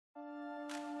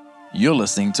You're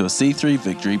listening to a C3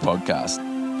 Victory podcast.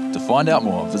 To find out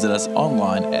more, visit us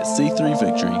online at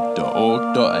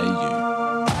c3victory.org.au.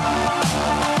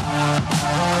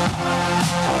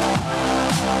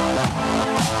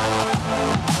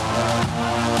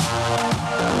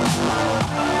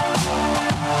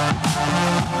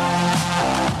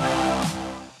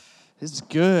 This is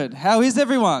good. How is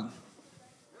everyone?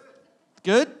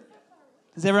 Good?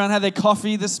 Has everyone had their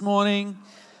coffee this morning?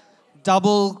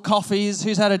 Double coffees.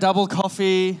 Who's had a double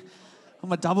coffee? All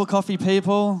my double coffee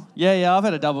people. Yeah, I've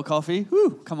had a double coffee.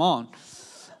 Whew, come on.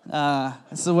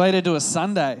 It's the way to do a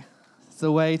Sunday. It's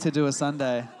the way to do a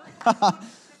Sunday.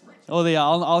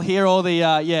 I'll hear all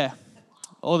the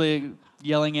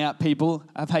yelling out people.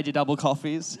 I've had your double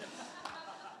coffees.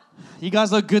 You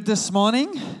guys look good this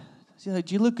morning. Do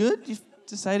you look good? You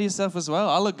just say to yourself as well,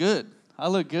 I look good. I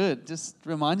look good. Just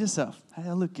remind yourself, hey,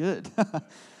 I look good.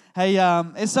 Hey,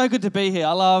 it's so good to be here.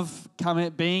 I love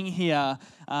being here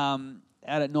out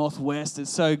at Northwest.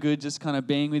 It's so good just kind of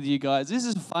being with you guys. This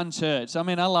is a fun church. I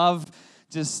mean, I love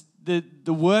just the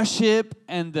worship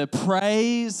and the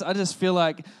praise. I just feel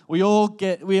like we all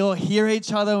hear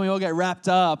each other and we all get wrapped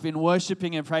up in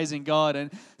worshiping and praising God. And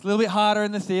it's a little bit harder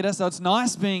in the theater, so it's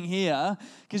nice being here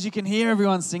because you can hear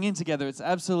everyone singing together. It's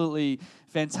absolutely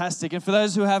fantastic. And for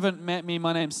those who haven't met me,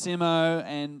 my name's Simo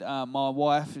and my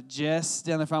wife Jess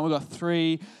down the front. We've got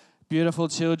 3 beautiful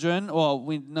children. Well,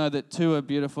 we know that 2 are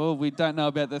beautiful. We don't know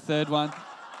about the third one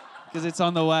because it's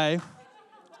on the way.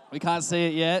 We can't see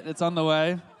it yet. It's on the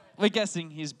way. We're guessing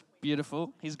he's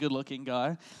beautiful. He's a good-looking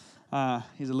guy.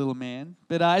 He's a little man.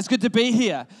 But it's good to be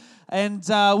here. And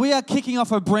we are kicking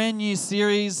off a brand new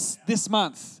series this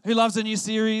month. Who loves a new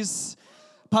series?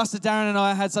 Pastor Darren and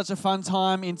I had such a fun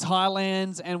time in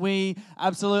Thailand, and we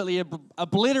absolutely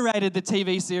obliterated the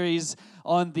TV series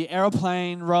on the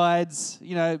aeroplane rides,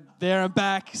 there and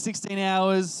back, 16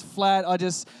 hours flat. I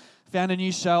just found a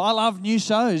new show. I love new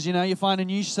shows. You find a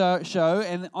new show,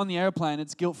 and on the airplane,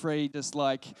 it's guilt-free, just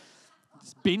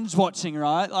binge watching,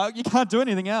 right? Like, you can't do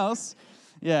anything else.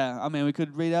 Yeah, I mean, we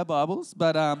could read our Bibles,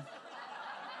 but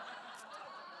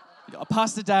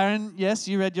Pastor Darren, yes,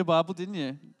 you read your Bible, didn't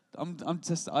you? I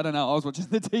don't know. I was watching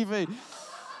the TV.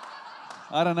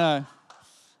 I don't know.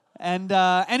 And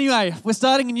anyway, we're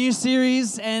starting a new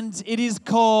series, and it is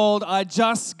called I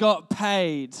Just Got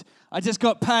Paid. I just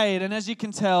got paid, and as you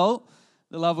can tell,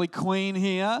 the lovely queen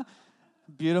here,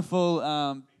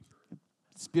 beautiful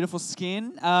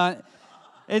skin.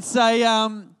 It's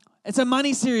a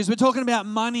money series. We're talking about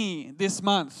money this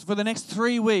month. For the next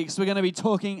 3 weeks, we're going to be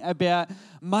talking about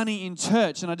money in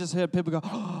church. And I just heard people go,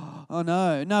 oh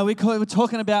no. We're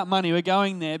talking about money. We're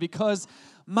going there because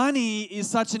money is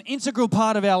such an integral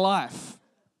part of our life,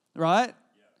 right?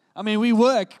 I mean, we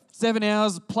work 7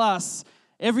 hours plus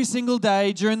every single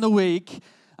day during the week.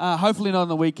 Hopefully not on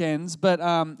the weekends, but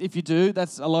if you do,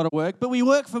 that's a lot of work. But we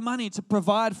work for money to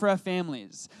provide for our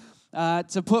families.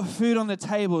 To put food on the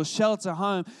table, shelter,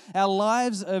 home. Our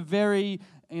lives are very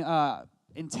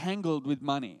entangled with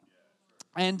money.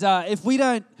 And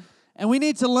we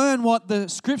need to learn what the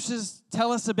scriptures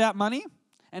tell us about money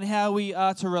and how we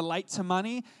are to relate to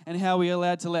money and how we are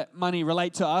allowed to let money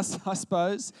relate to us, I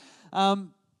suppose.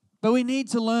 But we need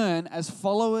to learn as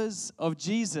followers of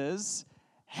Jesus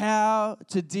how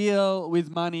to deal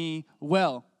with money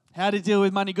well, how to deal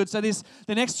with money good. So the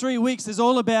next 3 weeks is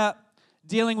all about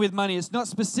dealing with money. It's not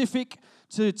specific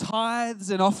to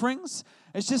tithes and offerings.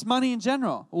 It's just money in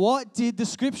general. What did the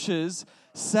scriptures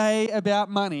say about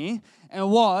money, and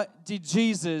what did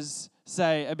Jesus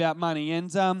say about money?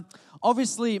 And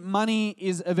obviously, money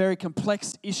is a very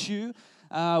complex issue.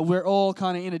 We're all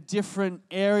kind of in a different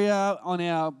area on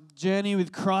our journey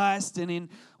with Christ, and in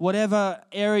whatever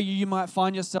area you might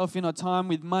find yourself in or time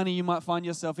with money you might find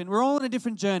yourself in. We're all on a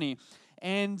different journey.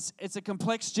 And it's a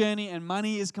complex journey, and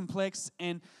money is complex,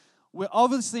 and we're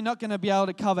obviously not going to be able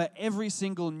to cover every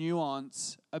single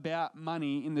nuance about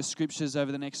money in the scriptures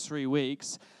over the next 3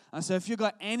 weeks. So if you've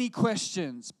got any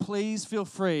questions, please feel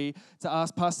free to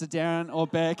ask Pastor Darren or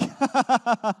Beck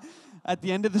at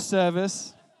the end of the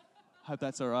service. Hope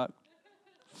that's all right.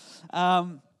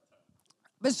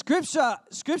 But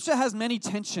Scripture has many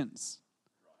tensions.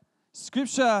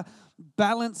 Scripture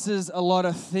balances a lot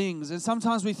of things, and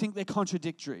sometimes we think they're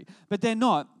contradictory, but they're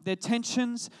not. They're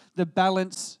tensions that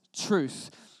balance truth.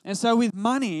 And so with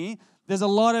money, there's a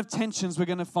lot of tensions we're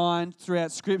going to find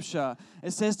throughout Scripture.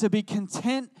 It says to be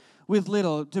content with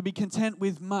little, to be content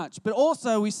with much. But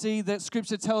also we see that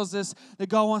Scripture tells us that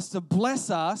God wants to bless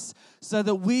us so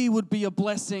that we would be a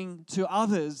blessing to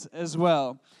others as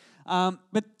well.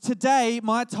 But today,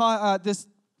 the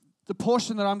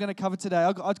portion that I'm going to cover today,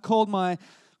 I'd called my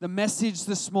the message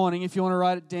this morning, if you want to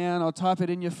write it down or type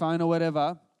it in your phone or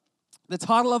whatever, the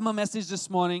title of my message this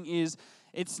morning is,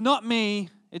 It's Not Me,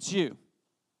 It's You.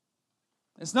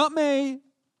 It's not me,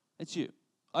 it's you.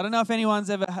 I don't know if anyone's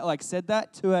ever said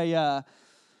that to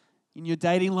in your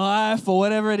dating life or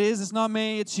whatever it is. It's not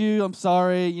me, it's you. I'm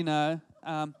sorry,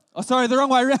 sorry, the wrong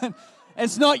way around.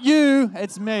 It's not you,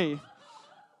 it's me.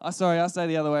 Sorry, I say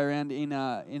the other way around in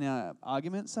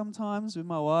arguments sometimes with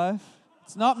my wife.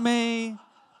 It's not me,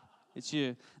 it's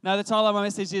you. No, the title of my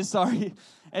message is,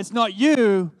 it's not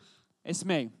you, it's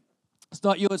me. It's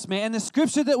not you, it's me. And the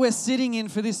scripture that we're sitting in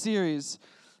for this series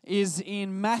is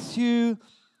in Matthew,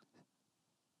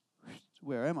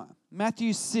 where am I?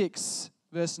 Matthew 6,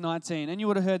 verse 19. And you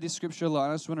would have heard this scripture a lot.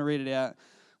 I just want to read it out.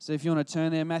 So if you want to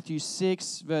turn there, Matthew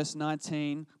 6, verse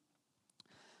 19.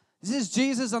 This is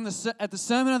Jesus at the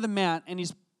Sermon on the Mount, and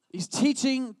he's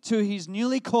teaching to his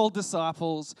newly called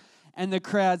disciples and the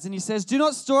crowds. And he says, "Do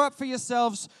not store up for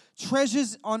yourselves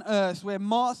treasures on earth where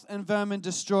moth and vermin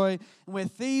destroy and where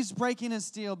thieves break in and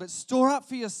steal, but store up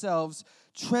for yourselves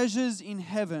treasures in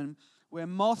heaven where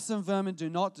moths and vermin do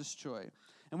not destroy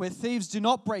and where thieves do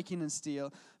not break in and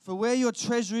steal. For where your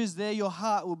treasure is, there your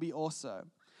heart will be also."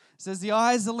 It says, "The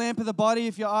eye is the lamp of the body.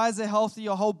 If your eyes are healthy,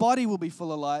 your whole body will be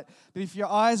full of light. But if your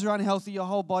eyes are unhealthy, your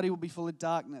whole body will be full of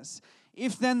darkness.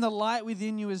 If then the light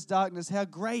within you is darkness, how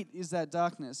great is that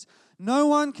darkness? No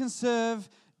one can serve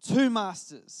two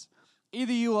masters.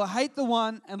 Either you will hate the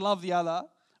one and love the other,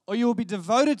 or you will be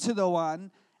devoted to the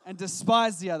one and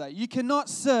despise the other. You cannot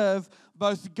serve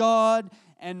both God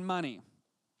and money."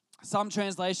 Some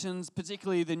translations,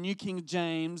 particularly the New King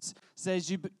James, says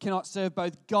you cannot serve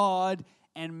both God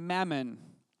and mammon.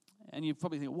 And you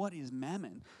probably think, what is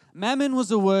mammon? Mammon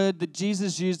was a word that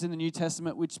Jesus used in the New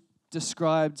Testament which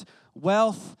described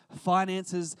wealth,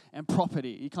 finances, and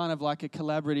property. Kind of like a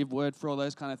collaborative word for all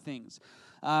those kind of things.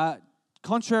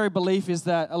 Contrary belief is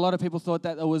that a lot of people thought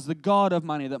that it was the god of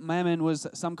money, that mammon was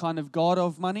some kind of god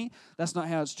of money. That's not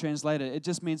how it's translated. It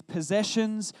just means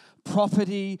possessions,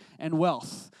 property, and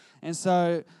wealth. And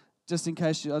so, just in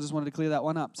case, I just wanted to clear that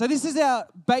one up. So this is our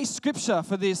base scripture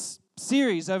for this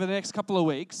series over the next couple of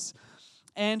weeks.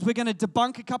 And we're going to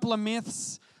debunk a couple of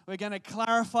myths. We're going to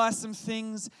clarify some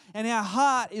things. And our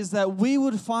heart is that we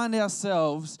would find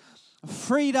ourselves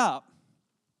freed up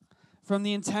from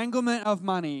the entanglement of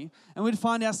money, and we'd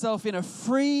find ourselves in a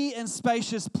free and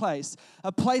spacious place,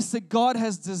 a place that God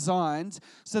has designed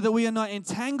so that we are not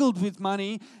entangled with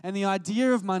money and the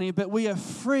idea of money, but we are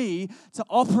free to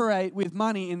operate with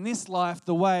money in this life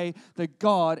the way that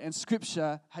God and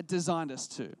Scripture had designed us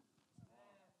to.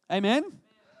 Amen?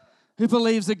 Who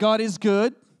believes that God is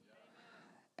good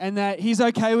and that He's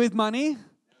okay with money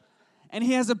and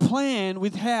He has a plan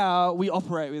with how we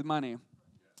operate with money.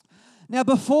 Now,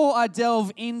 before I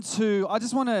delve into, I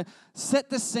just want to set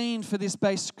the scene for this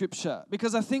base scripture,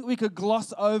 because I think we could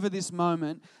gloss over this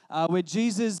moment where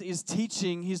Jesus is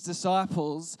teaching his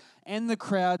disciples and the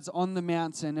crowds on the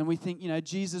mountain. And we think,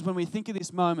 Jesus, when we think of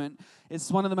this moment,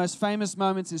 it's one of the most famous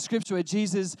moments in Scripture where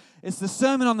Jesus, it's the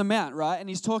Sermon on the Mount, right? And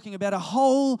he's talking about a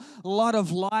whole lot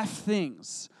of life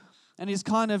things. And he's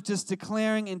kind of just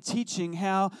declaring and teaching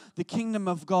how the kingdom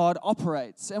of God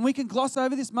operates. And we can gloss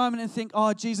over this moment and think,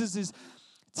 oh, Jesus is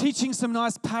teaching some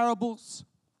nice parables.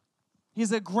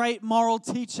 He's a great moral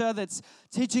teacher that's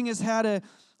teaching us how to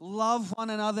love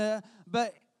one another.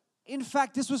 But in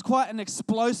fact, this was quite an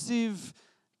explosive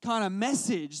kind of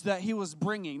message that he was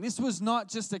bringing. This was not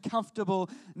just a comfortable,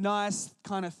 nice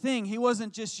kind of thing. He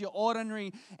wasn't just your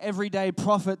ordinary, everyday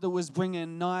prophet that was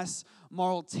bringing nice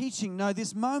moral teaching. No,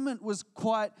 this moment was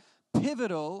quite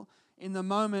pivotal in the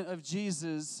moment of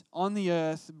Jesus on the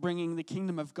earth bringing the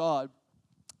kingdom of God.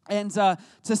 And to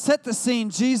set the scene,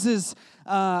 Jesus,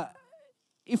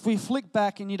 if we flick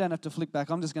back, and you don't have to flick back,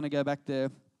 I'm just going to go back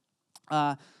there,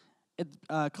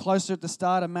 closer at the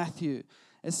start of Matthew.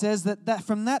 It says that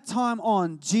from that time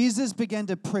on, Jesus began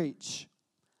to preach,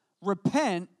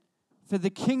 "Repent, for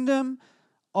the kingdom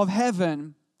of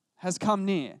heaven has come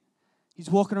near."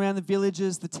 He's walking around the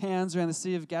villages, the towns around the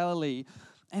Sea of Galilee,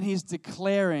 and he's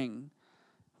declaring,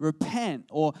 repent,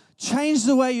 or change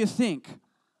the way you think,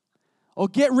 or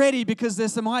get ready because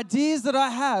there's some ideas that I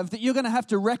have that you're going to have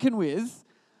to reckon with,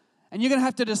 and you're going to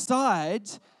have to decide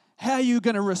how you're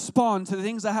going to respond to the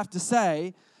things I have to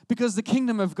say, because the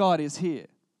kingdom of God is here.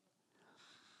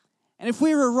 And if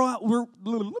we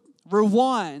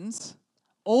rewind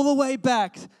all the way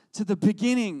back to the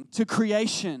beginning, to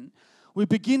creation, we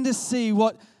begin to see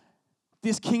what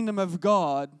this kingdom of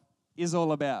God is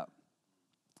all about.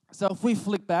 So if we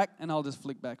flick back, and I'll just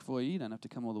flick back for you, you don't have to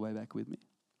come all the way back with me,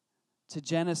 to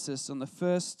Genesis on the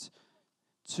first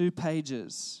 2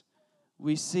 pages,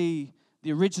 we see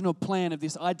the original plan of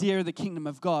this idea of the kingdom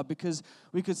of God, because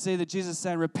we could see that Jesus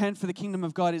saying, repent for the kingdom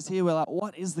of God is here. We're like,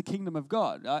 what is the kingdom of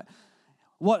God? Right?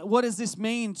 What does this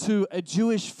mean to a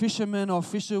Jewish fisherman or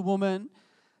fisherwoman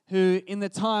who in the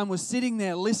time was sitting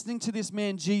there listening to this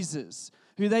man Jesus,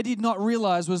 who they did not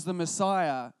realize was the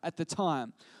Messiah at the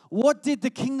time? What did the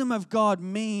kingdom of God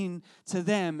mean to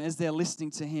them as they're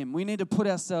listening to him? We need to put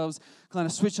ourselves, kind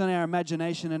of switch on our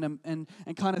imagination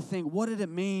and kind of think, what did it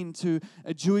mean to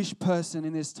a Jewish person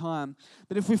in this time?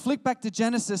 But if we flick back to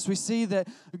Genesis, we see that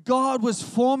God was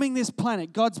forming this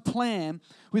planet. God's plan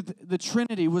with the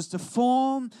Trinity was to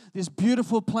form this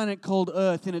beautiful planet called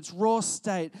Earth in its raw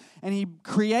state. And he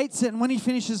creates it, and when he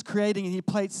finishes creating it, he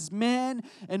places man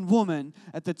and woman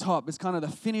at the top. It's kind of the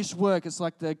finished work. It's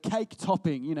like the cake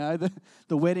topping, you know,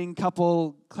 the wedding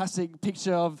couple, classic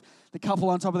picture of the couple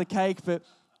on top of the cake. But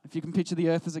if you can picture the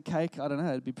earth as a cake, I don't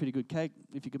know, it'd be a pretty good cake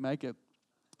if you could make it.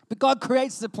 But God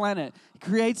creates the planet. He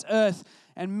creates earth.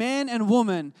 And man and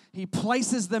woman, he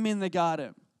places them in the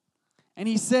garden. And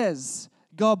he says,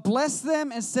 God blessed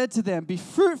them and said to them, be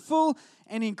fruitful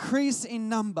and increase in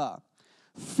number.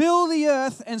 Fill the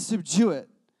earth and subdue it.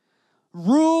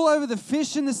 Rule over the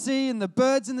fish in the sea and the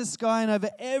birds in the sky and over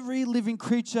every living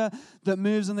creature that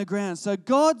moves on the ground. So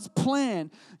God's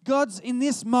plan, God's in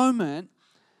this moment,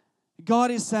 God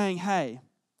is saying, hey,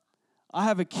 I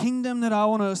have a kingdom that I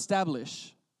want to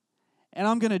establish, and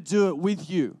I'm going to do it with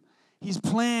you. His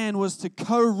plan was to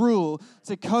co-rule,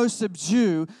 to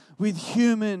co-subdue with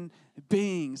human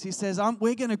beings. He says,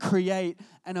 we're going to create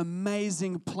an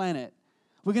amazing planet.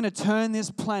 We're going to turn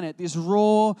this planet, this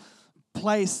raw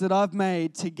place that I've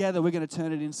made together, we're going to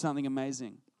turn it into something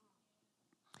amazing.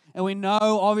 And we know,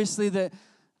 obviously, that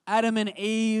Adam and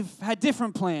Eve had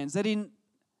different plans. They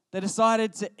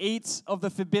decided to eat of the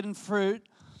forbidden fruit.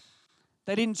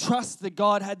 They didn't trust that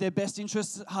God had their best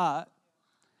interests at heart,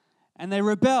 and they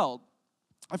rebelled.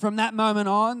 And from that moment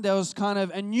on, there was kind of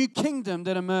a new kingdom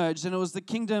that emerged, and it was the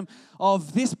kingdom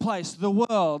of this place, the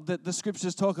world that the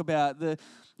scriptures talk about.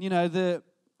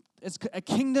 It's a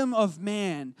kingdom of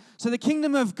man. So the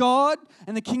kingdom of God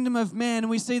and the kingdom of man, and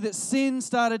we see that sin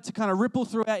started to kind of ripple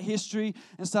throughout history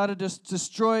and started to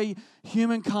destroy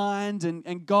humankind,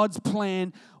 and God's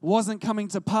plan wasn't coming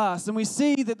to pass. And we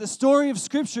see that the story of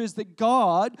Scripture is that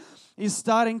God is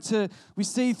starting to, we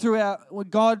see throughout,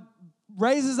 God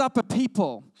raises up a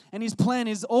people. And his plan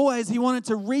is always, he wanted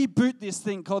to reboot this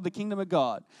thing called the kingdom of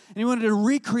God. And he wanted to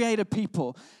recreate a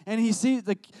people. And he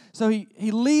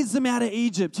leads them out of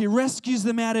Egypt. He rescues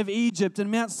them out of Egypt and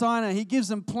Mount Sinai. He gives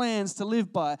them plans to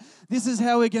live by. This is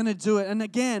how we're going to do it. And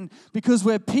again, because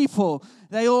we're people,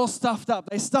 they all stuffed up.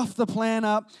 They stuffed the plan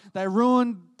up. They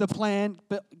ruined the plan.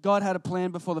 But God had a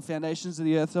plan before the foundations of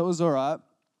the earth, so it was all right.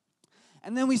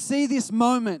 And then we see this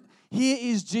moment. Here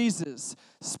is Jesus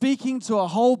speaking to a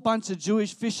whole bunch of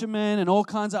Jewish fishermen and all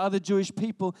kinds of other Jewish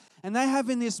people. And they have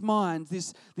in this mind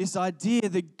this idea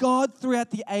that God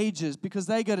throughout the ages, because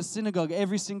they go to synagogue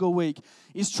every single week,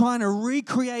 is trying to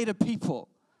recreate a people.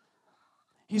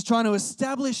 He's trying to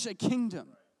establish a kingdom.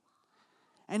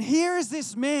 And here is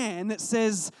this man that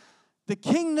says, the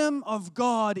kingdom of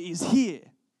God is here.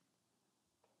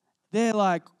 They're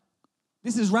like,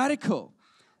 this is radical.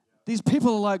 These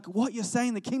people are like, what, you're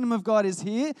saying the kingdom of God is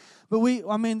here? But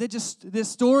they're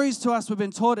stories to us we've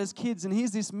been taught as kids. And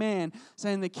here's this man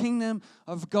saying the kingdom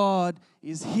of God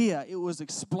is here. It was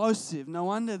explosive. No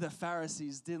wonder the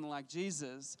Pharisees didn't like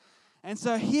Jesus. And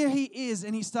so here he is,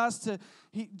 and he starts to,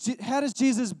 how does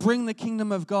Jesus bring the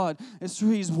kingdom of God? It's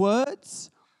through his words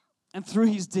and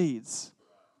through his deeds.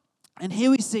 And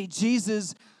here we see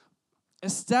Jesus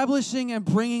establishing and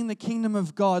bringing the kingdom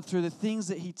of God through the things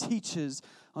that he teaches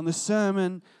on the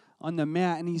Sermon on the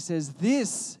Mount. And he says,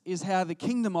 this is how the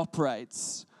kingdom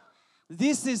operates.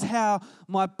 This is how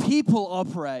my people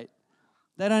operate.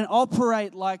 They don't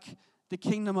operate like the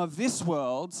kingdom of this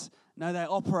world. No, they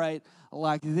operate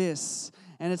like this.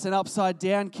 And it's an upside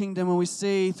down kingdom. And we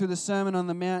see through the Sermon on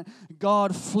the Mount,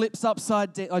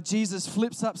 Jesus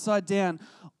flips upside down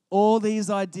all these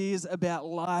ideas about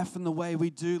life and the way we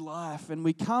do life. And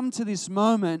we come to this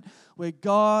moment where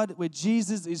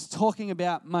Jesus is talking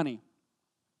about money.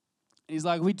 He's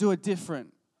like, we do it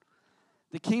different.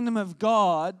 The kingdom of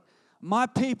God, my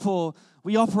people,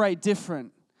 we operate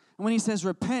different. And when he says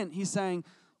repent, he's saying,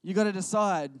 you got to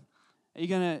decide. Are you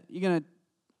going to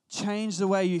change the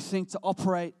way you think to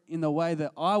operate in the way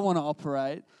that I want to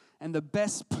operate? and the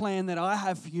best plan that I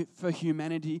have for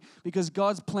humanity, because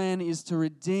God's plan is to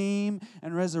redeem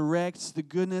and resurrect the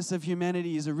goodness of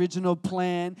humanity, his original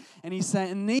plan. And he's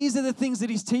saying, and these are the things that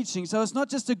he's teaching. So it's not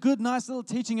just a good, nice little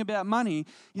teaching about money.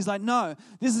 He's like, no,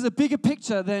 this is a bigger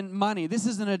picture than money. This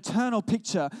is an eternal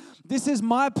picture. This is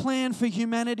my plan for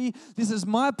humanity. This is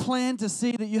my plan to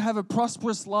see that you have a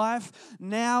prosperous life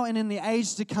now and in the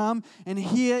age to come. And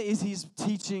here is his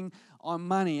teaching on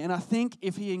money. And I think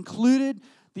if he included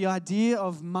the idea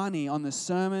of money on the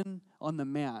Sermon on the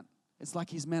Mount, it's like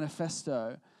his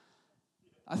manifesto,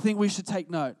 I think we should take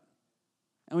note.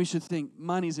 And we should think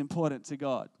money is important to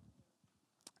God.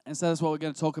 And so that's what we're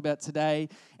going to talk about today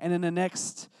and in the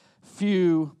next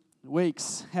few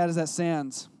weeks. How does that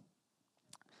sound? So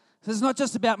it's not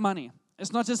just about money.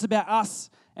 It's not just about us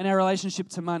and our relationship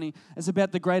to money. It's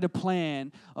about the greater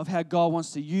plan of how God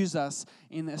wants to use us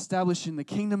in establishing the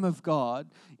kingdom of God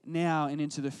now and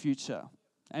into the future.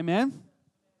 Amen?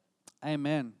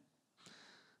 Amen.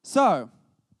 So,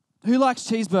 who likes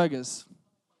cheeseburgers?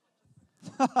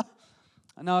 I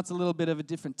know it's a little bit of a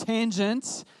different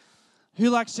tangent. Who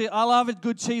likes cheese? I love a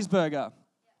good cheeseburger.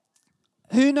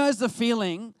 Who knows the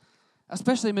feeling,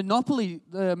 especially Monopoly,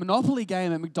 the Monopoly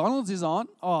game at McDonald's is on?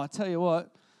 Oh, I tell you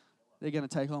what, they're going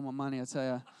to take all my money, I tell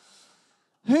you.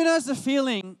 Who knows the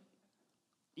feeling,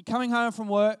 you're coming home from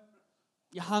work,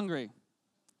 you're hungry.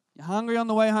 You're hungry on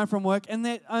the way home from work, and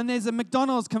there's a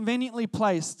McDonald's conveniently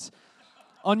placed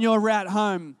on your route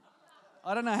home.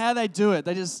 I don't know how they do it.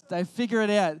 They figure it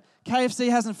out. KFC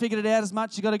hasn't figured it out as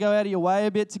much. You've got to go out of your way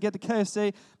a bit to get the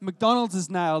KFC. McDonald's has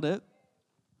nailed it.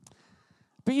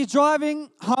 But you're driving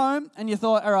home and you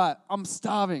thought, all right, I'm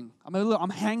starving. I'm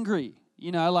hangry.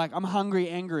 You know, like I'm hungry,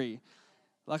 angry.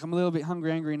 Like I'm a little bit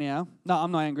hungry, angry now. No,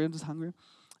 I'm not angry. I'm just hungry.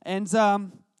 And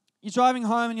you're driving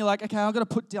home and you're like, okay, I've got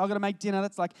to make dinner.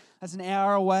 That's an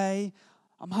hour away.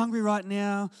 I'm hungry right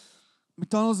now.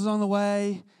 McDonald's is on the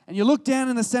way. And you look down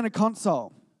in the center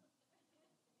console.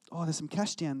 Oh, there's some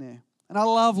cash down there. And I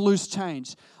love loose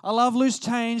change. I love loose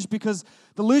change because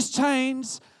the loose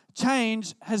change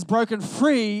has broken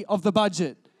free of the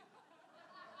budget.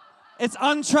 It's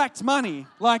untracked money.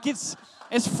 Like it's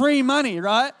free money,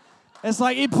 right? It's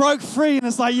like it broke free and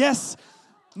it's like, yes,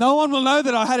 no one will know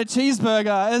that I had a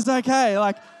cheeseburger. It's okay.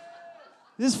 Like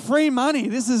this is free money.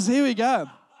 Here we go.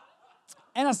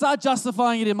 And I start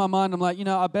justifying it in my mind. I'm like,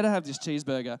 I better have this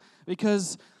cheeseburger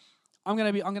because I'm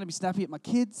gonna be snappy at my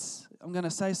kids. I'm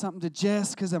gonna say something to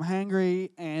Jess because I'm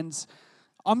hangry, and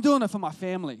I'm doing it for my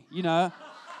family.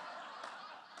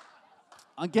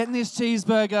 I'm getting this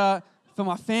cheeseburger for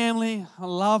my family. I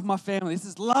love my family. This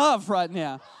is love right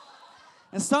now,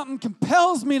 and something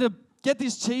compels me to get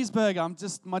this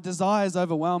cheeseburger. My desires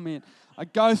overwhelm me. I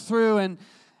go through, and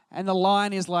the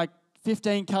line is like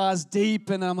 15 cars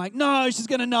deep, and I'm like, no, she's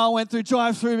gonna know I went through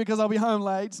drive-through because I'll be home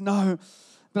late. No,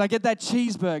 but I get that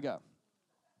cheeseburger.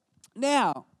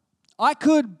 Now, I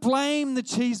could blame the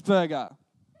cheeseburger.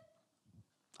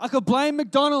 I could blame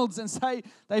McDonald's and say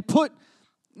they put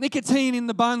nicotine in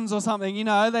the buns or something,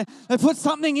 They put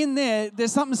something in there.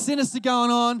 There's something sinister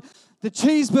going on. The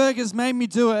cheeseburgers made me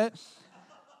do it.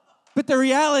 But the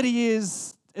reality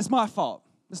is, it's my fault.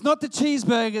 It's not the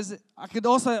cheeseburgers. I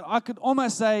could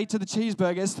almost say to the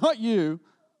cheeseburger, it's not you.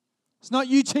 It's not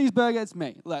you, cheeseburger, it's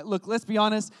me. Look, let's be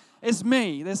honest, it's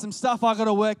me. There's some stuff I got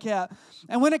to work out.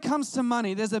 And when it comes to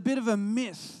money, there's a bit of a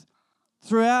myth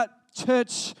throughout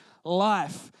church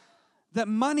life that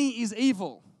money is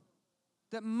evil.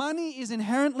 That money is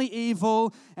inherently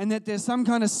evil and that there's some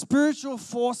kind of spiritual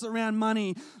force around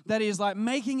money that is like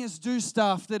making us do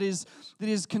stuff, that is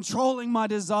controlling my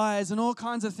desires and all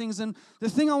kinds of things. And the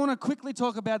thing I want to quickly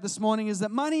talk about this morning is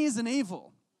that money isn't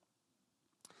evil.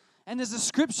 And there's a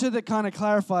scripture that kind of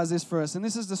clarifies this for us. And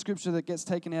this is the scripture that gets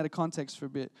taken out of context for a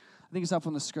bit. I think it's up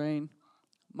on the screen.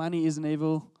 Money isn't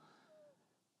evil.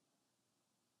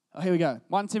 Oh, here we go.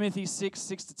 1 Timothy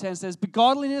 6:6-10 says, "But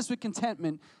godliness with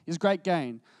contentment is great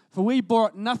gain. For we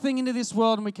brought nothing into this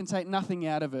world and we can take nothing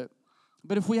out of it.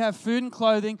 But if we have food and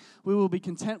clothing, we will be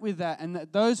content with that. And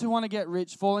that those who want to get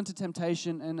rich fall into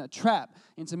temptation and a trap,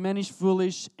 into many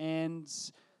foolish and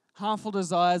harmful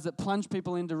desires that plunge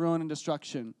people into ruin and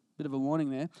destruction." Bit of a warning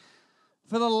there.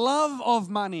 For the love of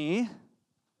money,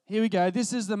 here we go.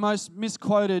 This is the most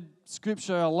misquoted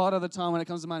scripture a lot of the time when it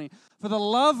comes to money. For the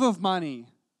love of money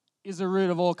is the root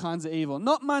of all kinds of evil.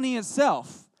 Not money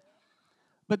itself,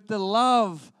 but the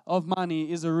love of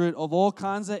money is the root of all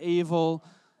kinds of evil.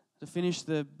 To finish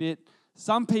the bit,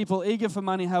 some people eager for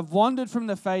money have wandered from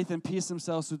the faith and pierced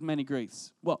themselves with many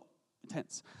griefs. Well,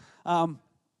 intense.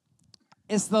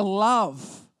 It's the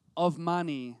love of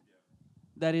money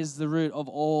that is the root of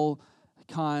all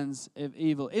kinds of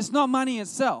evil. It's not money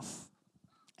itself.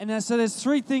 And so there's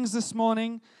three things this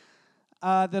morning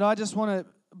that I just want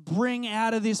to bring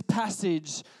out of this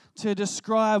passage to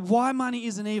describe why money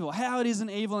isn't evil, how it isn't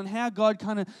evil, and how God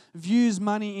kind of views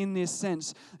money in this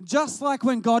sense. Just like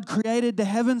when God created the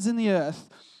heavens and the earth,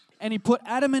 and he put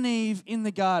Adam and Eve in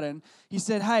the garden, he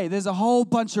said, hey, there's a whole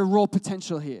bunch of raw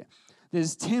potential here.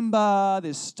 There's timber,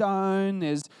 there's stone,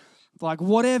 there's like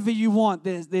whatever you want.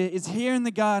 It's here in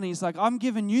the garden. He's like, I'm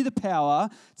giving you the power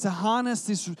to harness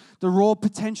the raw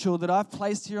potential that I've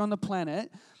placed here on the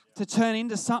planet to turn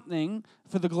into something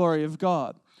for the glory of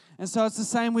God. And so it's the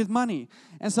same with money.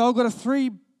 And so I've got three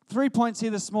points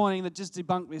here this morning that just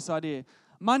debunk this idea.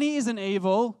 Money isn't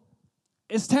evil,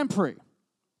 it's temporary.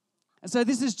 And so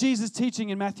this is Jesus' teaching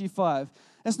in Matthew 5.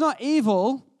 It's not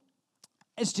evil,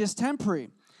 it's just temporary.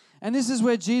 And this is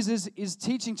where Jesus is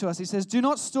teaching to us. He says, do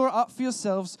not store up for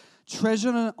yourselves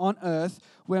treasure on earth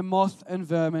where moth and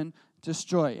vermin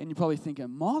destroy. And you're probably thinking,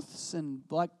 moths? And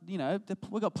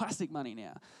we've got plastic money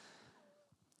now.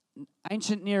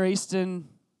 Ancient Near Eastern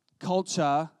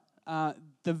culture,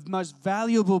 the most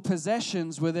valuable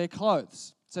possessions were their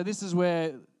clothes. So this is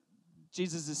where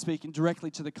Jesus is speaking directly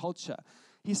to the culture.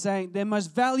 He's saying their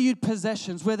most valued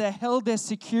possessions, where they held their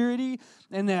security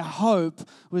and their hope,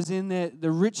 was in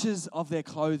the riches of their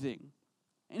clothing.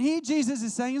 And here Jesus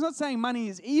is saying, he's not saying money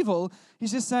is evil.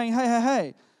 He's just saying,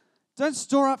 hey, don't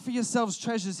store up for yourselves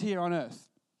treasures here on earth.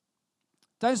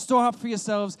 Don't store up for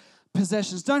yourselves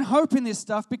possessions. Don't hope in this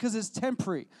stuff because it's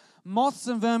temporary. Moths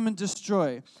and vermin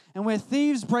destroy. And where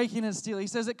thieves break in and steal, he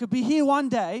says it could be here one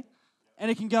day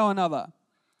and it can go another.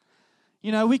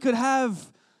 We could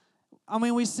have...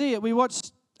 we see it. We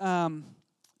watched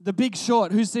The Big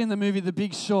Short. Who's seen the movie The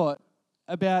Big Short?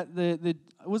 About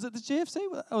was it the GFC?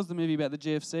 That was the movie about the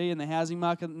GFC and the housing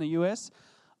market in the US.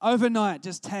 Overnight,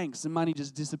 just tanks and money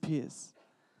just disappears.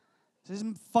 So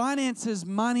finances,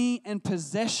 money, and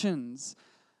possessions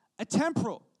are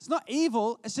temporal. It's not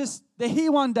evil. It's just they're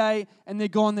here one day and they're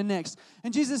gone the next.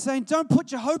 And Jesus is saying, don't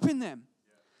put your hope in them.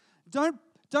 Don't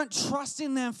trust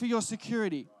in them for your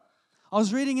security. I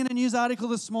was reading in a news article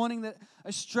this morning that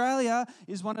Australia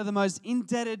is one of the most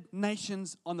indebted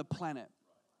nations on the planet,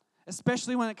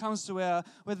 especially when it comes to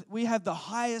we have the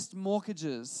highest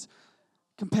mortgages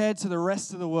compared to the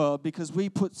rest of the world because we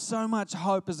put so much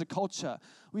hope as a culture.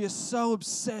 We are so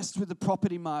obsessed with the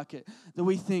property market that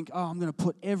we think, I'm going to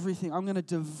put everything, I'm going to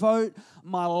devote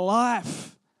my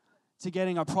life to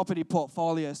getting a property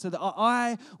portfolio so that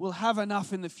I will have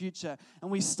enough in the future.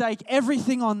 And we stake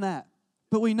everything on that.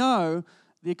 But we know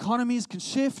the economies can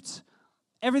shift.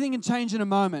 Everything can change in a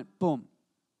moment. Boom.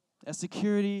 Our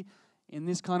security in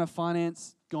this kind of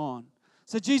finance, gone.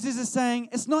 So Jesus is saying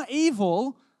it's not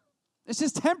evil. It's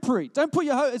just temporary. Don't put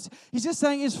your hope. He's just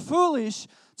saying it's foolish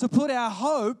to put our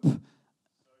hope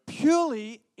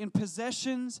purely in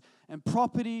possessions and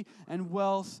property and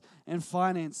wealth and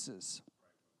finances.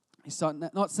 He's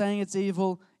not saying it's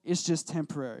evil. It's just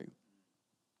temporary.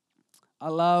 I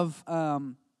love...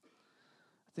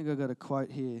 I think I got a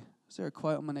quote here. Is there a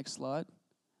quote on my next slide?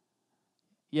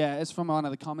 Yeah, it's from one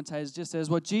of the commentators. It just says,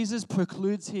 what Jesus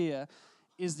precludes here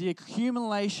is the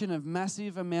accumulation of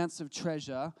massive amounts of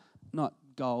treasure, not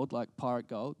gold, like pirate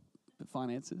gold, but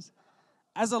finances,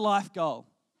 as a life goal.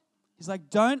 He's like,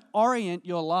 don't orient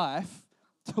your life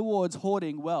towards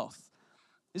hoarding wealth.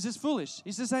 It's just foolish.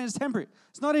 He's just saying it's temporary.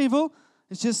 It's not evil.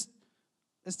 It's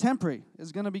temporary.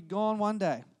 It's going to be gone one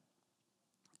day.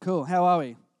 Cool. How are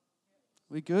we?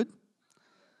 We good?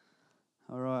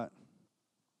 All right.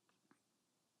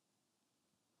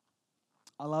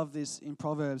 I love this in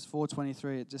Proverbs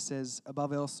 4:23. It just says,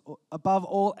 above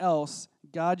all else,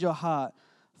 guard your heart,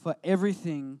 for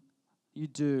everything you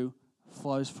do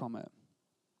flows from it.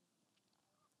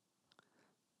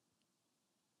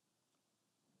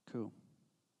 Cool.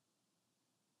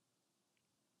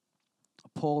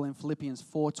 Paul in Philippians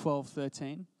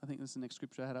 4:12-13. I think this is the next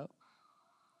scripture I had up.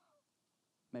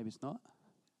 Maybe it's not.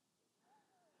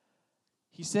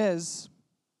 He says,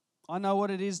 I know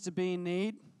what it is to be in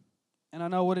need, and I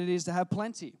know what it is to have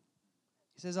plenty.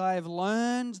 He says, I have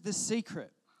learned the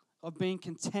secret of being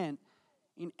content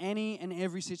in any and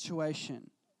every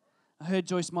situation. I heard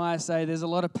Joyce Meyer say there's a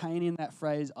lot of pain in that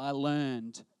phrase, I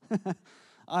learned.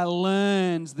 I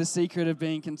learned the secret of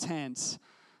being content.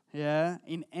 Yeah,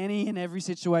 in any and every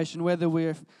situation, whether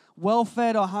we're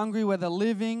well-fed or hungry, whether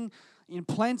living in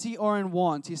plenty or in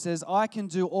want. He says, I can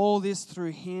do all this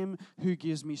through him who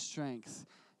gives me strength.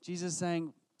 Jesus is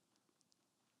saying,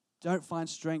 don't find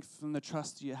strength from the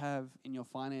trust you have in your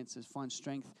finances. Find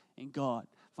strength in God.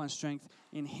 Find strength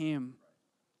in him.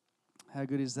 How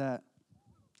good is that?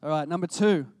 All right, number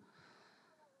 2.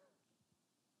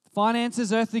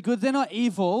 finances, earthly goods, they're not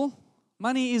evil.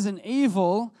 Money isn't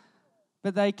evil,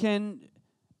 but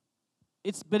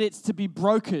it's to be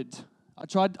brokered.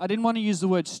 I didn't want to use the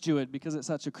word steward because it's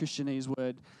such a Christianese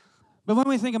word. But when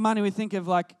we think of money, we think of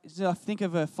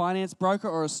a finance broker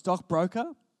or a stock broker,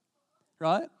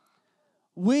 right?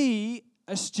 We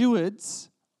are stewards.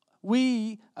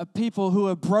 We are people who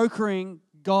are brokering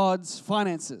God's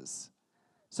finances.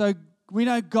 So we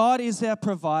know God is our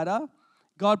provider.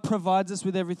 God provides us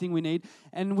with everything we need,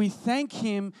 and we thank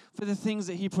Him for the things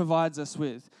that He provides us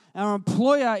with. Our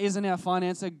employer isn't our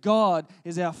financer. God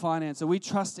is our financer. We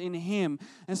trust in Him.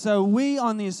 And so we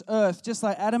on this earth, just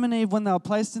like Adam and Eve when they were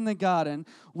placed in the garden,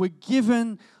 were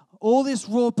given all this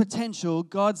raw potential.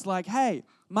 God's like, hey,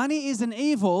 money isn't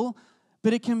evil,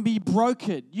 but it can be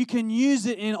brokered. You can use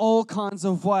it in all kinds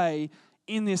of way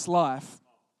in this life,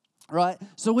 right?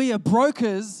 So we are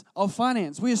brokers of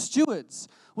finance. We are stewards.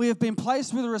 We have been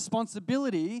placed with a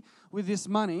responsibility with this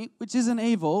money, which isn't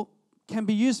evil, can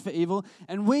be used for evil,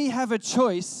 and we have a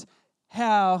choice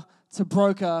how to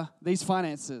broker these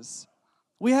finances.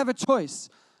 We have a choice.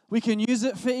 We can use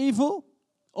it for evil,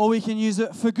 or we can use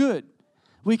it for good.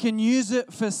 We can use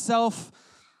it for selfish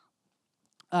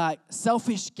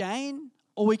gain,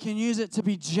 or we can use it to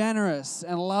be generous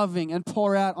and loving and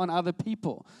pour out on other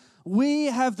people. We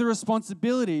have the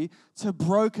responsibility to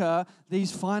broker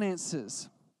these finances.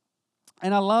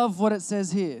 And I love what it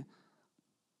says here.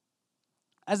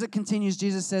 As it continues,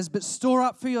 Jesus says, but store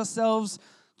up for yourselves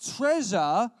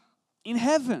treasure in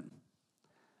heaven.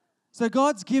 So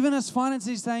God's given us finances.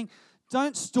 He's saying,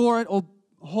 don't store it or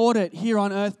hoard it here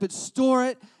on earth, but store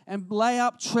it and lay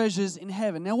up treasures in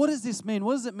heaven. Now, what does this mean?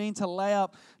 What does it mean to lay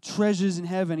up treasures in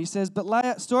heaven? He says,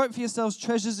 but store up for yourselves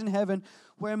treasures in heaven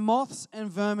where moths and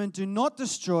vermin do not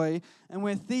destroy and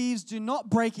where thieves do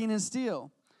not break in and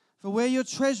steal. For where your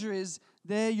treasure is,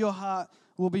 there your heart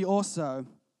will be also.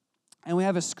 And we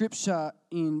have a scripture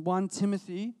in 1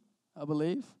 Timothy, I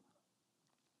believe.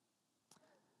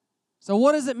 So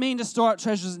what does it mean to store up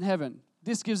treasures in heaven?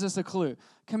 This gives us a clue.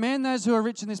 Command those who are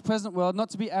rich in this present world not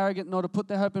to be arrogant, nor to put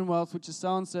their hope in wealth, which is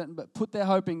so uncertain, but put their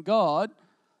hope in God,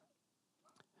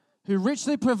 who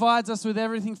richly provides us with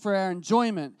everything for our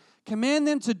enjoyment. Command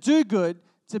them to do good,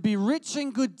 to be rich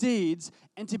in good deeds,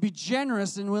 and to be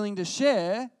generous and willing to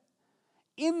share.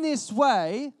 In this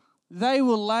way, they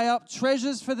will lay up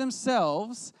treasures for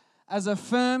themselves as a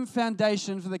firm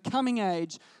foundation for the coming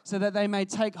age, so that they may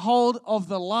take hold of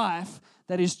the life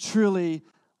that is truly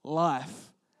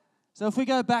life. So if we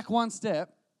go back one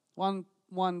step, one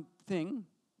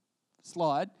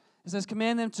slide, it says,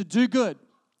 command them to do good.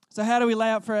 So how do we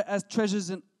lay up for as treasures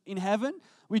in heaven?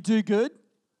 We do good.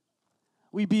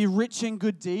 We be rich in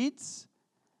good deeds.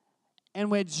 And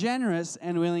we're generous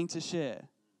and willing to share.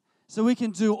 So we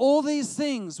can do all these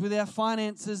things with our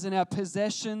finances and our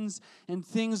possessions and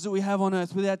things that we have on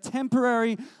earth, with our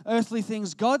temporary earthly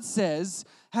things. God says,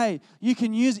 hey, you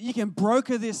can use it, you can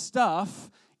broker this stuff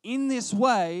in this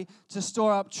way to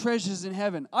store up treasures in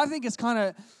heaven. I think it's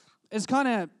kind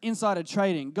of insider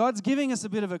trading. God's giving us a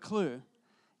bit of a clue.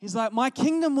 He's like, my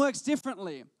kingdom works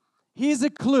differently. Here's a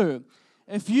clue.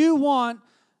 If you want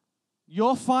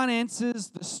your finances,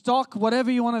 the stock, whatever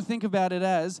you want to think about it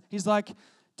as, He's like,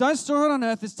 don't store it on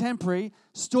earth, it's temporary.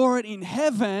 Store it in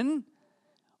heaven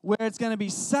where it's going to be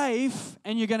safe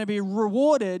and you're going to be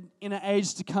rewarded in an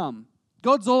age to come.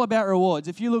 God's all about rewards.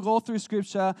 If you look all through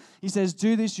Scripture, He says,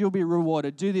 do this, you'll be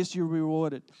rewarded. Do this, you'll be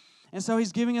rewarded. And so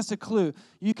He's giving us a clue.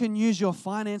 You can use your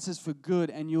finances for good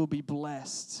and you'll be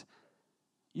blessed.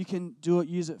 You can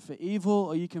use it for evil,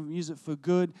 or you can use it for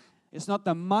good. It's not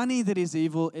the money that is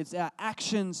evil, it's our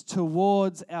actions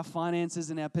towards our finances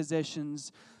and our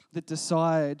possessions that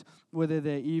decide whether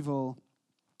they're evil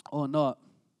or not.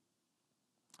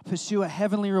 Pursue a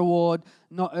heavenly reward,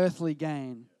 not earthly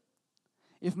gain.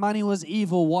 If money was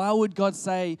evil, why would God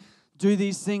say, do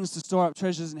these things to store up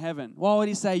treasures in heaven? Why would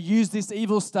He say, use this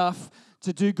evil stuff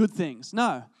to do good things?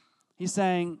 No. He's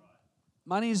saying,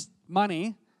 money's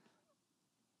money.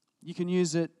 You can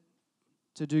use it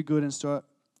to do good and store up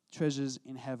treasures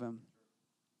in heaven.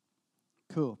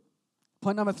 Cool.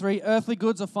 Point number 3, earthly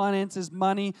goods or finances,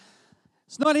 money.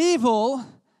 It's not evil,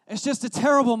 it's just a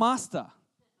terrible master.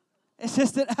 It's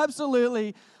just an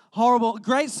absolutely horrible,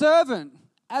 great servant.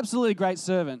 Absolutely great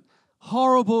servant.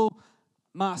 Horrible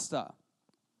master.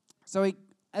 So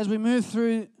as we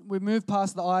move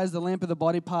past the eyes, the lamp of the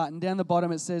body part, and down the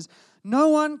bottom it says, no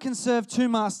one can serve two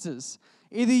masters.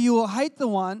 Either you will hate the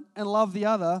one and love the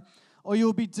other, or you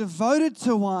will be devoted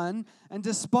to one and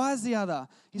despise the other.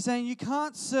 He's saying you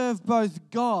can't serve both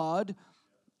God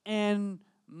and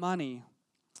money.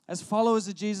 As followers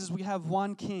of Jesus, we have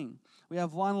one king. we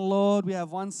have one Lord, we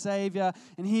have one Savior.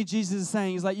 And here Jesus is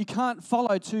saying, he's like, you can't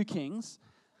follow two kings.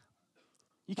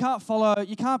 You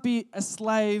can't be a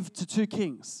slave to two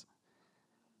kings.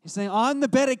 He's saying, I'm the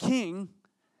better king.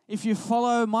 If you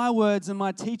follow my words and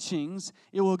my teachings,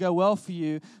 it will go well for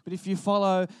you. But if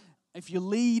you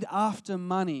lead after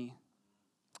money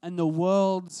and the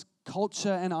world's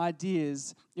culture and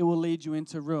ideas, it will lead you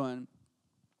into ruin.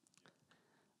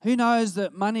 Who knows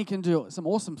that money can do some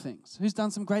awesome things? Who's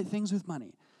done some great things with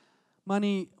money?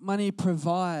 Money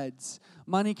provides.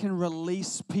 Money can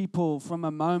release people from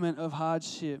a moment of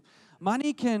hardship.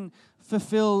 Money can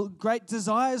fulfill great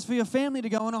desires for your family to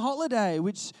go on a holiday,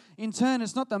 which in turn,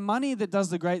 it's not the money that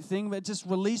does the great thing, but it just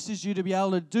releases you to be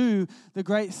able to do the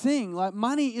great thing. Like,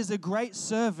 money is a great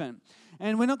servant.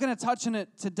 And we're not going to touch on it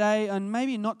today, and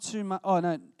maybe not too much. Oh,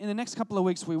 no, in the next couple of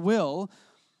weeks we will.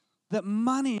 That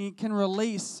money can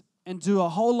release and do a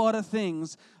whole lot of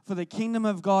things for the kingdom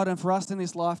of God and for us in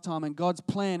this lifetime. And God's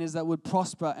plan is that we'd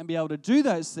prosper and be able to do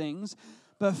those things.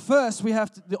 But first,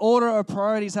 the order of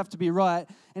priorities have to be right.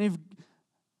 And if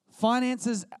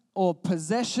finances or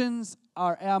possessions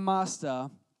are our master,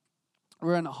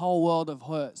 we're in a whole world of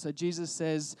hurt. So Jesus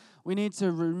says we need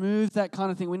to remove that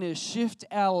kind of thing. We need to shift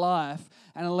our life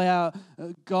and allow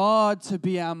God to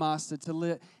be our master, to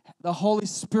let the Holy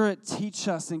Spirit teach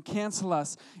us and counsel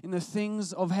us in the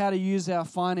things of how to use our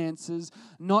finances,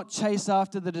 not chase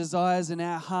after the desires in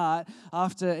our heart,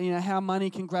 after how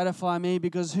money can gratify me,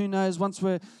 because who knows, once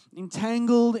we're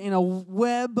entangled in a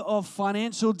web of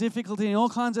financial difficulty and all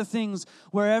kinds of things,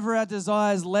 wherever our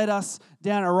desires led us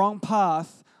down a wrong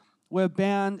path, we're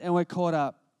bound and we're caught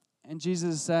up. And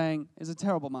Jesus is saying, it's a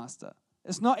terrible master.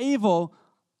 It's not evil.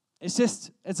 It's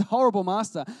a horrible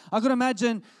master. I could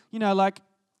imagine, like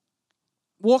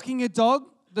walking a dog.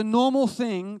 The normal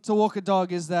thing to walk a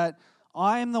dog is that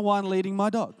I am the one leading my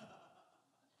dog.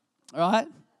 All right?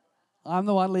 I'm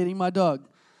the one leading my dog.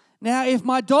 Now, if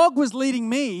my dog was leading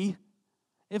me,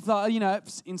 if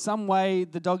in some way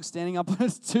the dog's standing up on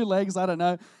its two legs, I don't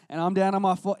know, and I'm down on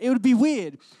my foot, it would be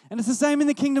weird. And it's the same in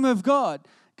the kingdom of God.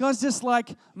 God's just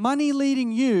like, money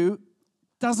leading you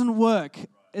doesn't work.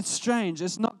 It's strange.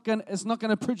 It's not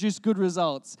gonna produce good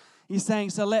results. He's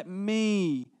saying, so let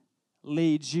me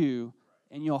lead you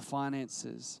in your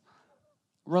finances.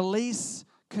 Release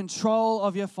control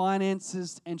of your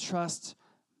finances and trust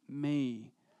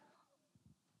me.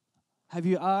 Have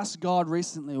you asked God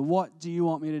recently, what do you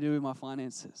want me to do with my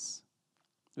finances?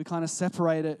 We kind of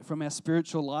separate it from our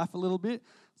spiritual life a little bit.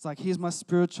 It's like, here's my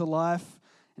spiritual life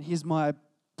and here's my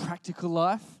practical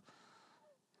life.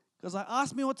 Because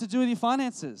ask me what to do with your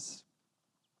finances.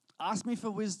 Ask me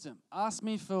for wisdom. Ask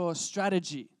me for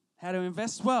strategy, how to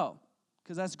invest well,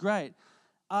 because that's great.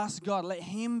 Ask God. Let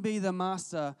Him be the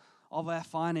master of our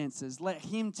finances. Let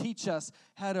Him teach us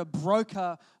how to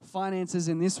broker finances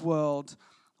in this world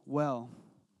well.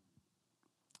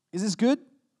 Is this good?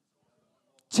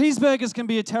 Cheeseburgers can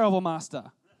be a terrible master.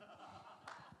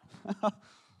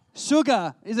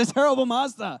 Sugar is a terrible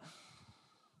master.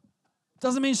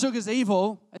 Doesn't mean sugar's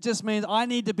evil. It just means I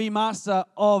need to be master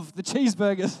of the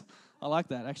cheeseburgers. I like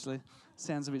that, actually.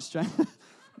 Sounds a bit strange.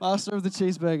 Master of the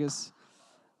cheeseburgers.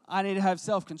 I need to have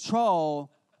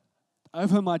self-control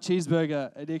over my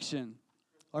cheeseburger addiction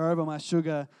or over my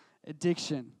sugar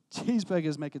addiction.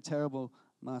 Cheeseburgers make a terrible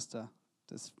master.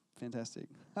 That's fantastic.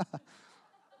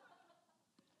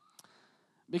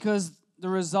 Because the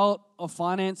result of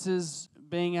finances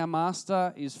being our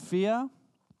master is fear,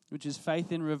 which is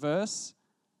faith in reverse,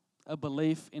 a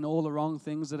belief in all the wrong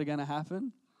things that are going to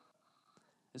happen.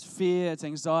 It's fear, it's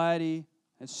anxiety,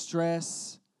 it's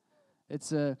stress.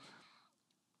 It's a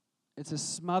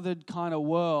smothered kind of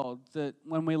world that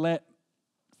when we let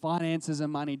finances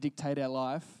and money dictate our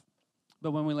life,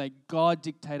 but when we let God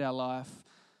dictate our life,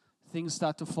 things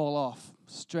start to fall off.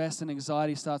 Stress and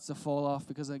anxiety starts to fall off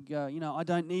because I go, I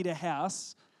don't need a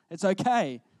house. It's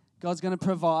okay. God's going to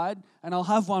provide, and I'll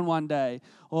have one day.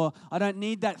 Or I don't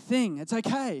need that thing. It's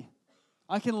okay.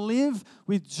 I can live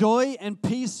with joy and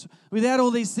peace without all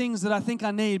these things that I think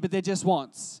I need, but they're just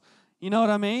wants. You know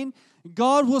what I mean?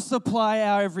 God will supply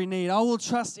our every need. I will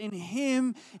trust in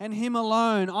Him and Him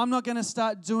alone. I'm not going to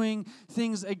start doing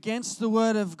things against the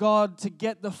Word of God to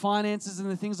get the finances and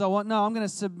the things I want. No, I'm going to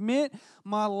submit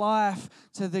my life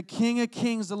to the King of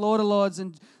Kings, the Lord of Lords,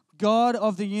 and God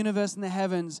of the universe and the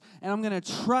heavens, and I'm going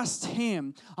to trust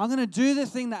Him. I'm going to do the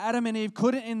thing that Adam and Eve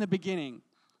couldn't in the beginning.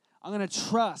 I'm going to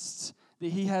trust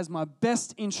that He has my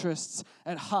best interests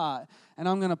at heart, and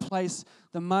I'm going to place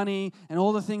the money and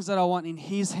all the things that I want in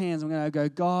His hands. I'm going to go,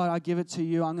 God, I give it to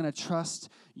you. I'm going to trust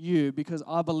you because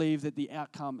I believe that the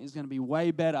outcome is going to be way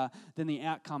better than the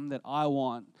outcome that I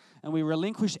want. and we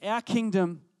relinquish our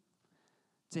kingdom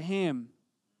to Him.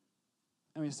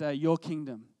 And we say, your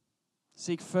kingdom.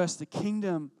 Seek first the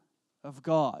kingdom of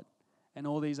God, and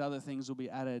all these other things will be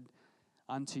added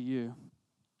unto you.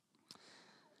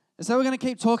 And so we're going to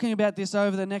keep talking about this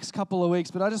over the next couple of weeks,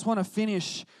 but I just want to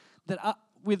finish that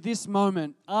with this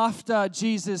moment after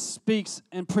Jesus speaks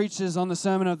and preaches on the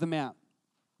Sermon on the Mount.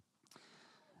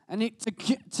 And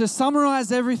to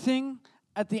summarize everything,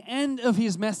 at the end of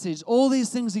his message, all these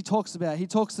things he talks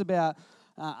about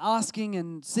asking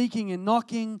and seeking and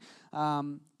knocking,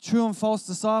 true and false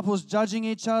disciples, judging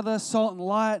each other, salt and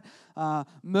light,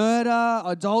 murder,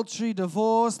 adultery,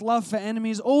 divorce, love for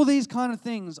enemies, all these kind of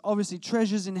things, obviously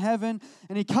treasures in heaven.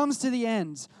 And he comes to the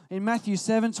end in Matthew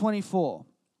 7:24.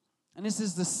 And this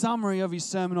is the summary of his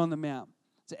Sermon on the Mount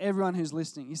to everyone who's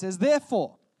listening. He says,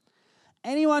 therefore,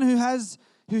 anyone who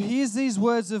hears these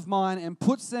words of mine and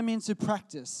puts them into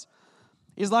practice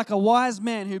is like a wise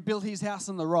man who built his house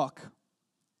on the rock.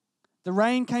 The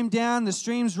rain came down, the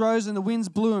streams rose, and the winds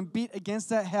blew and beat against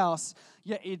that house,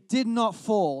 yet it did not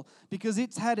fall, because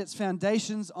it had its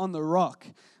foundations on the rock.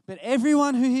 But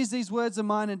everyone who hears these words of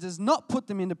mine and does not put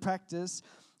them into practice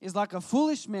is like a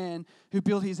foolish man who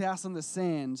built his house on the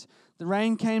sand. The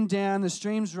rain came down, the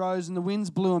streams rose, and the winds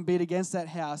blew and beat against that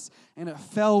house, and it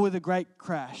fell with a great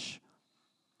crash.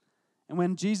 And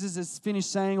when Jesus has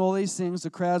finished saying all these things, the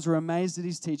crowds were amazed at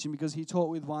his teaching, because he taught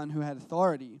with one who had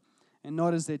authority, and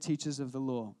not as their teachers of the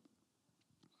law.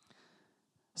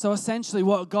 So essentially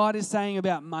what God is saying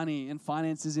about money and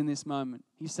finances in this moment,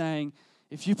 he's saying,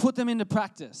 if you put them into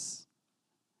practice,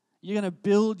 you're going to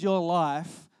build your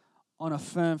life on a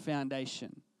firm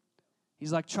foundation.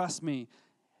 He's like, trust me,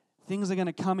 things are going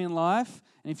to come in life,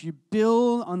 and if you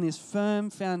build on this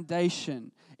firm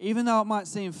foundation, even though it might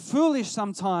seem foolish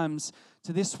sometimes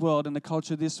to this world and the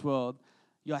culture of this world,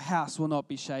 your house will not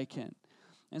be shaken.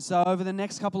 And so over the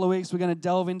next couple of weeks, we're going to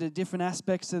delve into different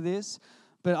aspects of this,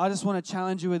 but I just want to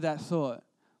challenge you with that thought.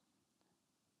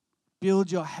 Build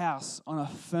your house on a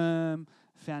firm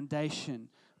foundation.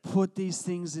 Put these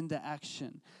things into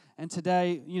action. And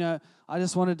today, I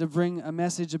just wanted to bring a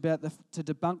message about to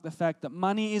debunk the fact that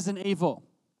money isn't evil.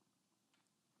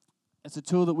 It's a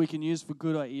tool that we can use for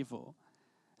good or evil.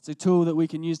 It's a tool that we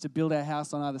can use to build our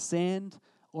house on either sand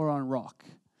or on rock.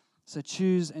 So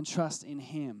choose and trust in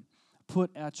Him. Put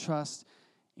our trust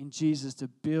in Jesus to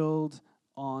build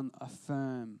on a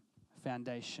firm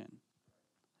foundation.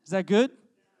 Is that good?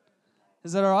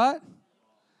 Is that all right?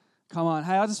 Come on.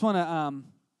 Hey, I just want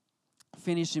to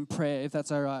finish in prayer, if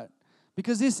that's all right.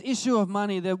 Because this issue of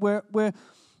money, that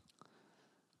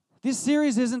this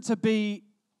series isn't to be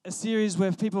a series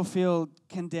where people feel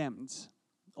condemned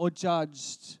or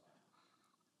judged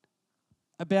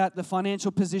about the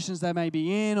financial positions they may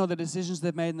be in or the decisions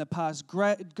they've made in the past.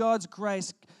 God's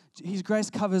grace, His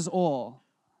grace covers all.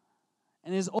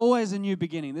 And there's always a new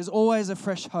beginning. There's always a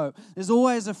fresh hope. There's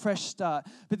always a fresh start.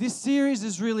 But this series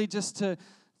is really just to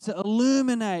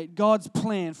illuminate God's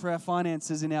plan for our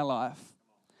finances in our life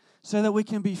so that we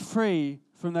can be free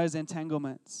from those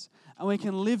entanglements. And we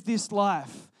can live this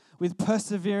life with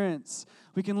perseverance.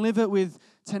 We can live it with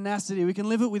tenacity. We can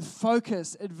live it with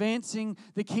focus, advancing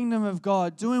the kingdom of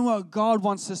God, doing what God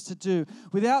wants us to do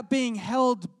without being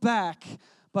held back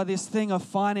by this thing of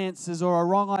finances or a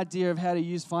wrong idea of how to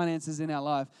use finances in our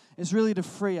life. It's really to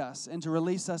free us and to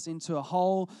release us into a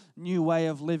whole new way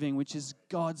of living, which is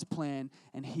God's plan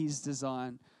and His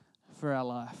design for our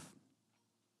life.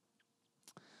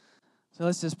 So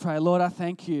let's just pray. Lord, I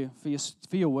thank you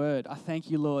for your word. I thank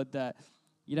you, Lord, that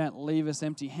you don't leave us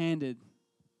empty-handed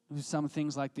with some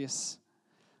things like this.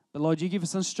 But Lord, you give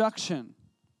us instruction.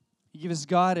 You give us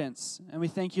guidance. And we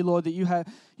thank you, Lord, that you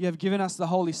have given us the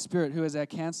Holy Spirit, who is our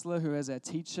counselor, who is our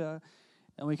teacher.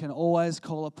 And we can always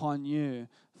call upon you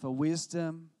for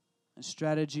wisdom and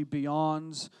strategy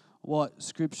beyond what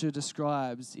Scripture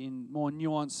describes in more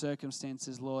nuanced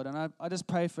circumstances, Lord. And I just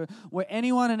pray for where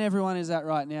anyone and everyone is at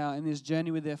right now in this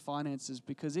journey with their finances,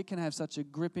 because it can have such a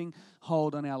gripping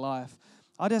hold on our life.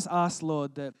 I just ask,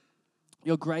 Lord, that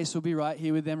your grace will be right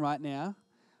here with them right now.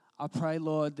 I pray,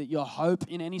 Lord, that your hope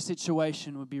in any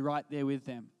situation would be right there with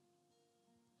them.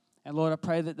 And Lord, I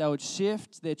pray that they would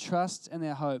shift their trust and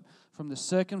their hope from the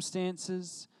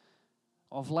circumstances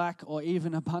of lack or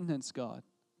even abundance, God,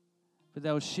 but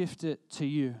they would shift it to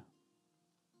you.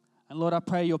 And Lord, I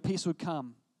pray your peace would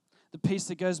come, the peace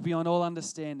that goes beyond all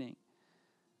understanding.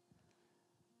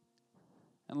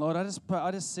 And Lord, I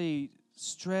just see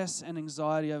stress and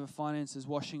anxiety over finances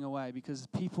washing away, because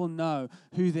people know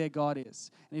who their God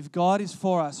is. And if God is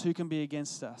for us, who can be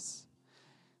against us?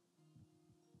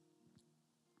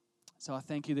 So I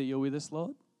thank you that you're with us,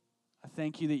 Lord. I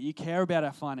thank you that you care about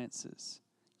our finances.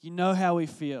 You know how we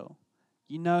feel.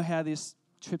 You know how this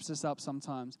trips us up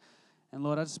sometimes. And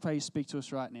Lord, I just pray you speak to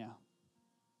us right now.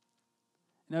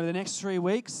 And over the next 3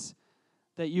 weeks,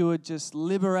 that you would just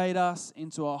liberate us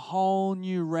into a whole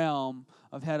new realm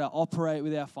of how to operate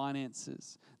with our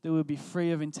finances, that we'd be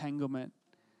free of entanglement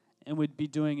and we'd be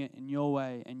doing it in your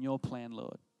way and your plan,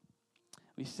 Lord.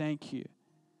 We thank you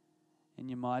in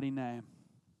your mighty name.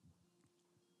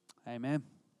 Amen.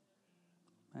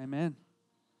 Amen.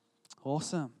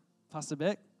 Awesome. Pastor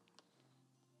Beck?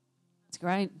 It's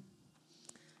great.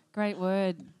 Great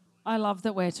word. I love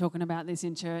that we're talking about this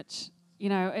in church. You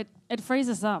know, it frees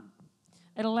us up.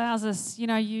 It allows us, you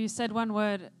know, you said one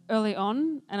word early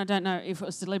on, and I don't know if it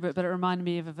was deliberate, but it reminded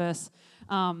me of a verse.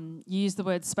 You used the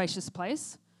word spacious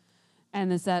place. And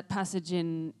there's that passage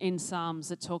in Psalms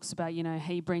that talks about, you know,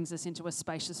 he brings us into a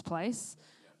spacious place.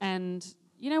 And,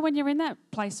 you know, when you're in that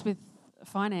place with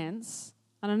finance,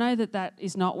 and I know that that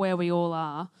is not where we all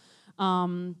are,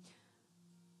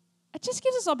 it just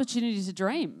gives us opportunity to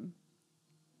dream.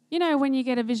 You know, when you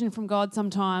get a vision from God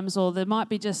sometimes, or there might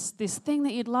be just this thing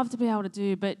that you'd love to be able to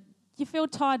do, but you feel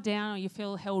tied down or you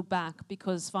feel held back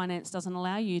because finance doesn't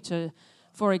allow you to,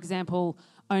 for example,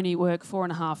 only work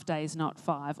 4.5 days, not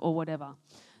 5 or whatever.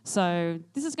 So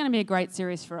this is going to be a great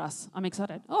series for us. I'm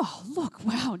excited. Oh, look,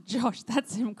 wow, Josh,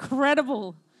 that's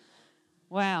incredible.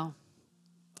 Wow.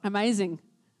 Amazing.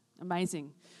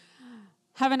 Amazing.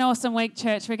 Have an awesome week,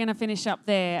 church. We're going to finish up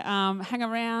there. Hang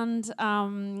around.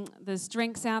 There's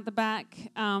drinks out the back.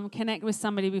 Connect with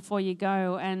somebody before you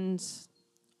go and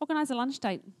organise a lunch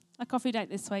date, a coffee date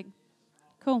this week.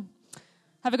 Cool.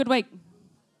 Have a good week.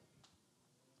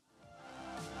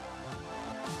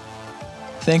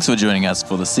 Thanks for joining us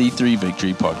for the C3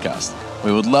 Victory podcast.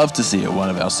 We would love to see you at one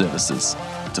of our services.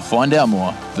 To find out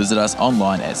more, visit us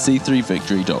online at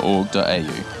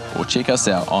c3victory.org.au or check us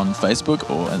out on Facebook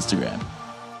or Instagram.